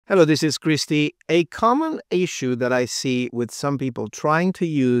Hello, this is Christy. A common issue that I see with some people trying to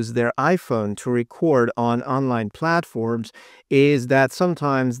use their iPhone to record on online platforms is that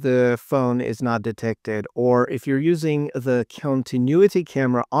sometimes the phone is not detected, or if you're using the continuity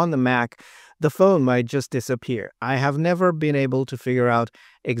camera on the Mac, the phone might just disappear. I have never been able to figure out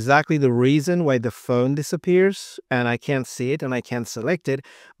exactly the reason why the phone disappears, and I can't see it and I can't select it,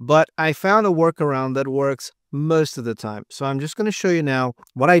 but I found a workaround that works most of the time. So I'm just going to show you now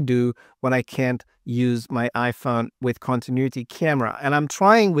what I do when I can't use my iPhone with continuity camera. And I'm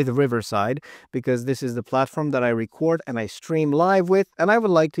trying with Riverside because this is the platform that I record and I stream live with, and I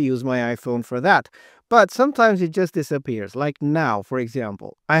would like to use my iPhone for that. But sometimes it just disappears. Like now, for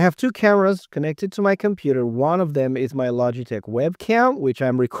example, I have two cameras connected to my computer. One of them is my Logitech webcam, which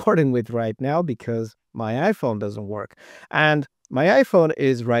I'm recording with right now because my iPhone doesn't work. And my iPhone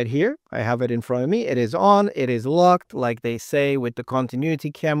is right here. I have it in front of me. It is on. It is locked, like they say with the continuity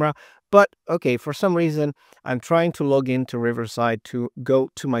camera. But okay, for some reason, I'm trying to log into Riverside to go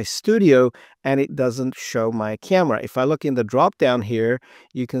to my studio and it doesn't show my camera. If I look in the drop down here,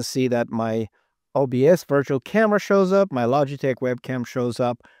 you can see that my OBS virtual camera shows up, my Logitech webcam shows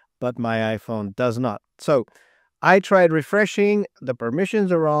up, but my iPhone does not. So I tried refreshing, the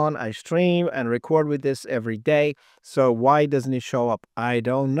permissions are on, I stream and record with this every day. So why doesn't it show up? I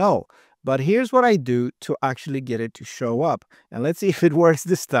don't know. But here's what I do to actually get it to show up. And let's see if it works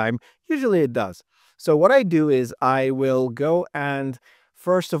this time. Usually it does. So what I do is I will go and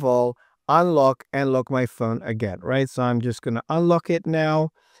first of all, unlock and lock my phone again, right? So I'm just going to unlock it now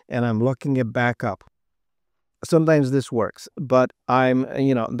and I'm locking it back up. Sometimes this works, but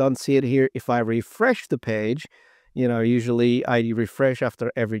don't see it here. If I refresh the page, usually I refresh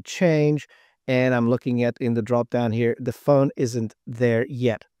after every change and I'm looking at in the drop down here, the phone isn't there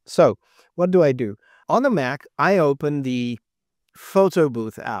yet. So what do I do? On the Mac, I open the Photo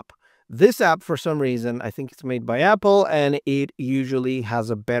Booth app. This app, for some reason, I think it's made by Apple and it usually has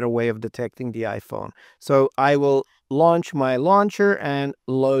a better way of detecting the iPhone. So I will launch my launcher and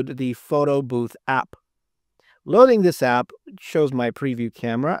load the Photo Booth app. Loading this app shows my preview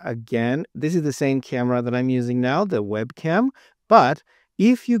camera. Again, this is the same camera that I'm using now, the webcam. But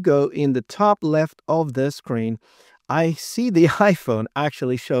if you go in the top left of the screen, I see the iPhone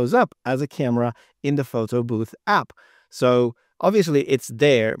actually shows up as a camera in the Photo Booth app. So obviously it's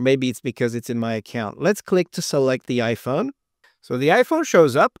there. Maybe it's because it's in my account. Let's click to select the iPhone. So the iPhone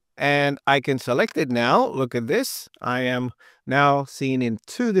shows up and I can select it now. Look at this. I am now seen in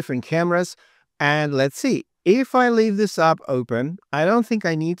two different cameras. And let's see. If I leave this app open, I don't think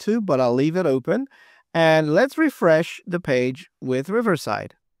I need to, but I'll leave it open. And let's refresh the page with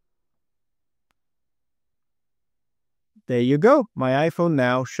Riverside. There you go. My iPhone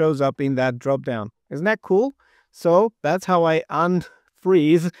now shows up in that drop down. Isn't that cool? So that's how I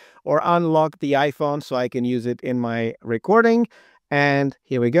unfreeze or unlock the iPhone so I can use it in my recording. And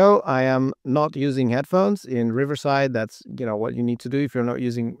here we go. I am not using headphones in Riverside. That's, what you need to do if you're not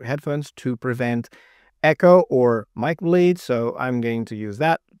using headphones to prevent echo or mic bleed. So I'm going to use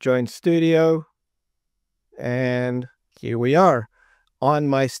that. Join studio. And here we are on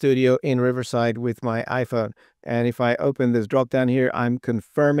my studio in Riverside with my iPhone. And if I open this drop down here, I'm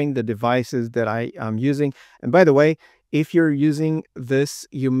confirming the devices that I am using. And by the way, if you're using this,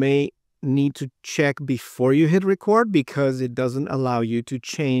 you may need to check before you hit record because it doesn't allow you to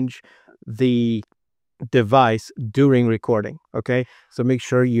change the device during recording. Okay, so make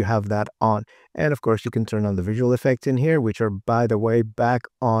sure you have that on. And of course, you can turn on the visual effects in here, which are, by the way, back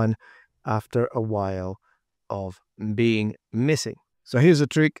on after a while of being missing. So here's a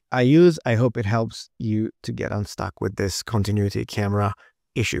trick I use. I hope it helps you to get unstuck with this continuity camera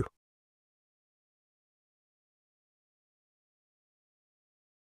issue.